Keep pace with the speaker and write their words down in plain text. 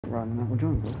Run that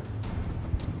jungle.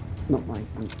 Not my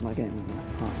game at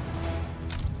that time.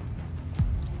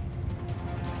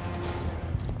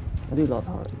 I do like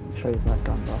how it shows that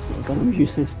gun, but that's not the gun I'm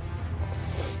using.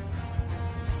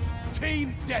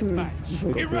 Team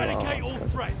deathmatch. Eradicate all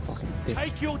threats.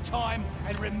 Take your time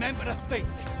and remember to think.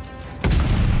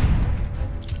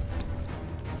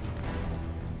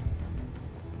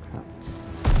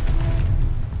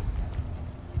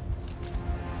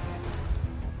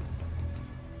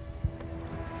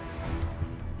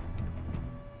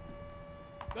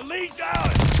 The lead's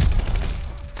ours!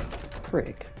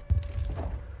 Prick.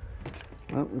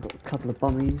 Well, we've got a couple of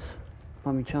bummy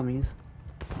chummies.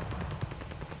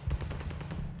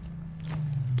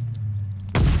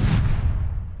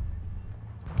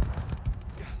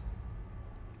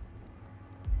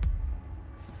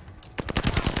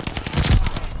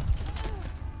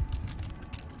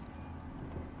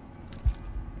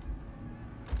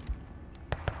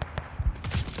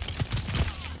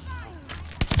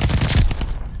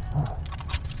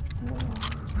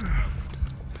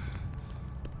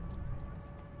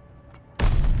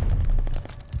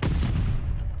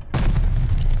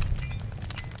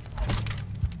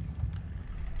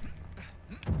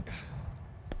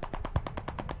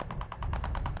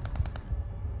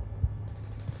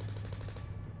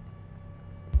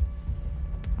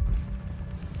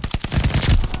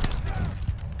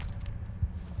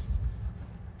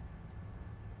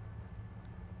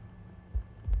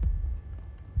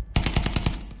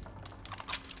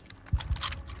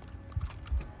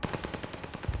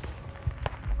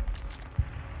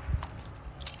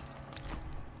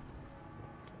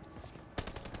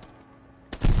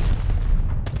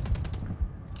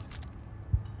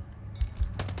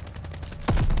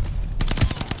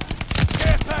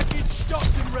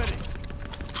 Stocked and ready.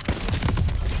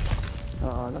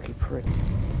 Oh, lucky prick.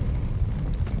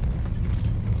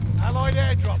 Allied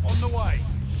airdrop on the way.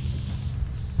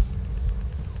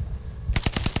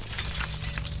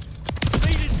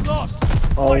 Lead is lost.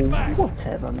 Oh, back.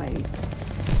 Whatever, mate.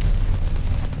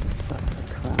 Sucks a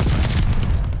crap.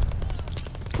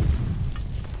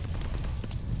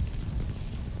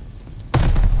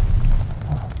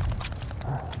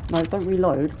 No, don't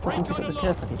reload. Put on the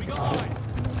carefully.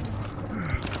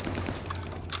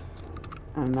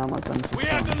 And now my gun's We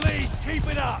have the lead. Keep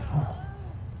it up.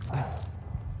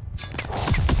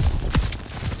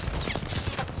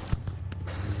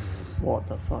 What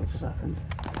the fuck just happened?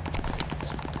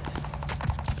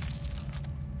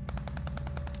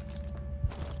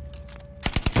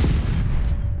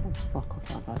 Oh, fuck off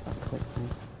that guy's that quick, man.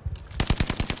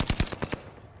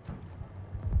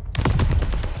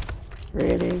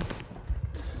 Really?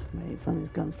 Mate, some of his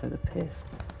guns take the piss.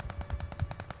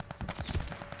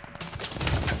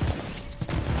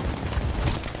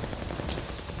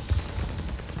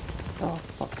 Oh,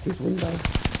 fuck his window.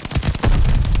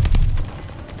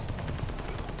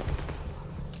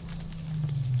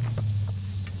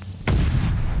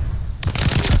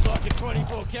 Looks like a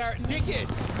 24-carat dickhead.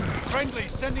 Friendly,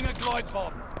 sending a glide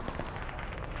bomb.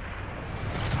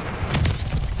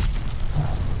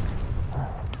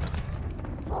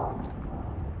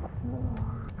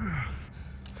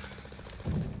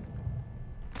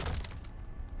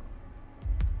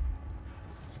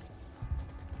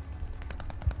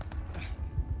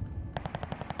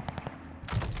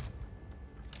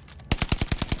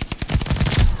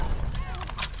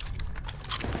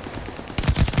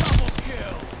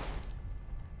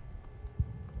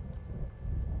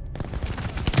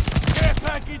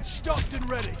 Package stocked and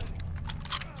ready.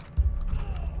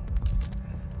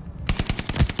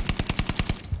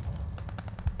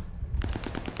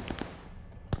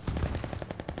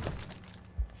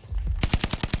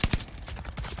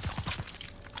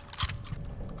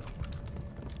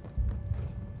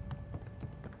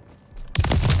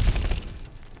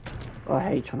 I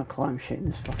hate trying to climb shit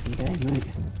in this fucking game, mate.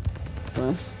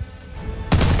 First.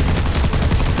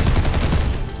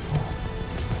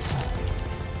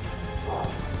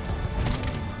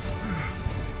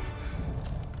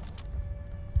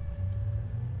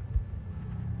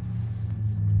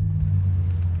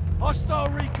 Hostile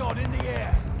recon in the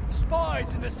air.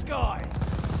 Spies in the sky.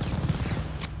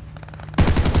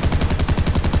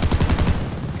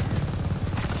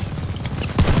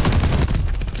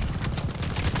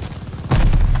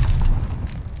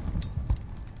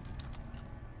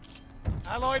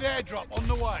 Allied airdrop on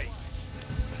the way.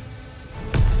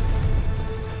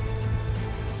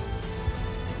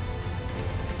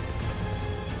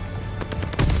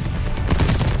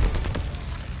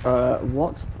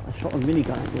 What? I shot a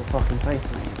minigun at your fucking face,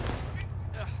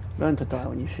 mate. Learn to die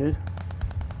when you should.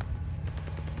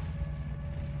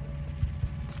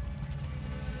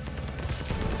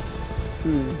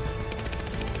 Hmm.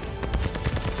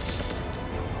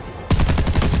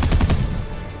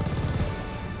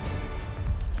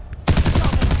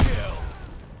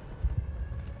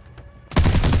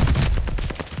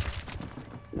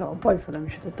 No, both of them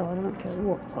should have died. I don't care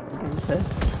what the fuck the game says.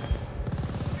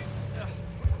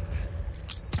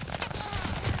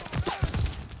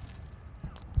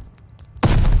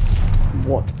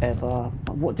 Whatever.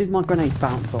 What did my grenade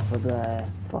bounce off of there?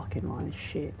 Fucking line of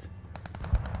shit.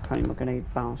 Apparently my grenade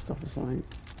bounced off of something.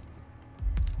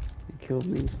 It killed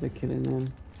me instead of killing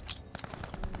them.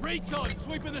 Recon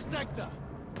sweeping the sector.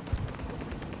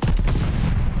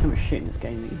 How much shit in this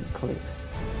game that you can click.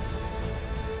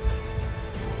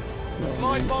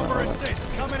 Light bomber assist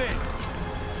coming in.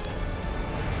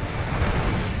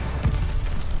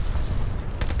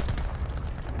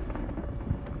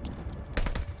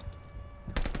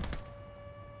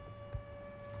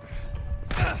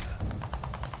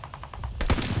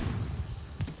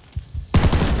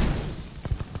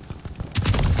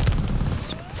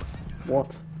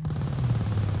 What?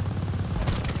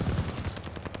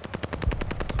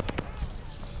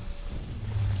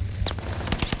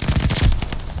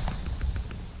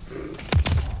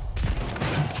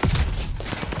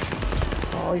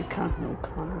 Oh, you can't no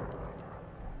cunt.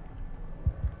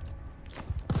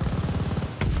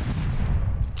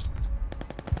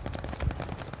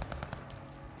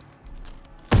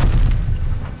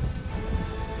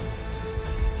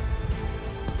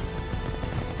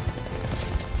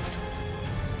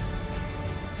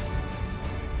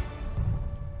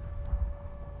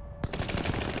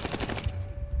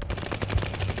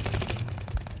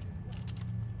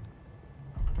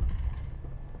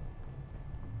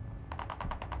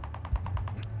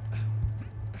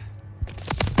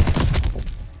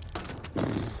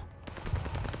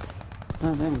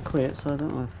 No, they haven't quit, so I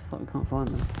don't know if I can't find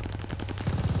them.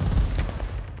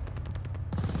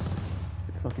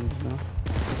 Fucking enough.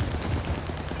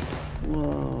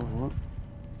 Whoa, what?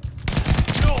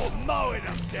 You're mowing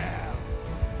them down.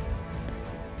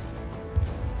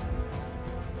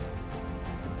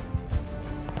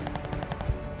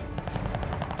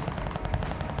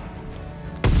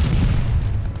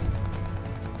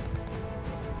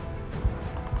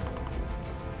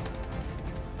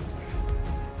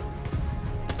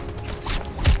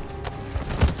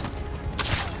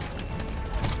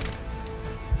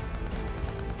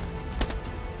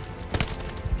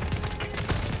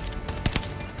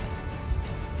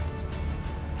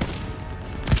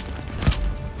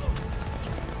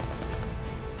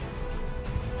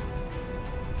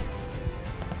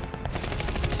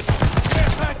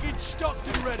 Stocked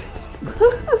and ready.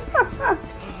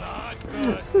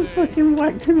 I fucking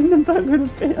whacked him in the back with a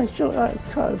bit. I shot that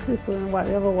entire pistol and whacked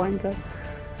the other wanker.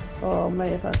 Oh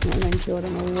mate, if that's not an kill, I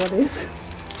don't know what is.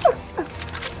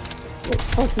 It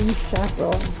fucking shat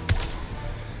on.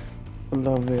 I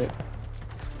love it.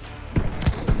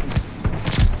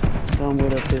 Done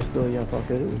with a pistol, you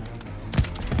fuckers.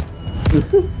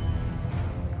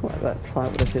 Like that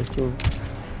type with a pistol.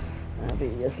 I'll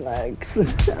eat your slags.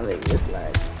 I'll eat your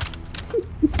slags.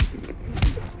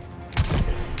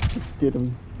 Did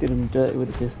him dirty with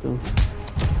a pistol.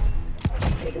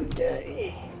 Did him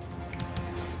dirty.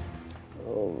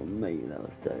 Oh mate, that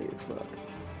was dirty as fuck.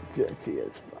 Dirty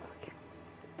as fuck.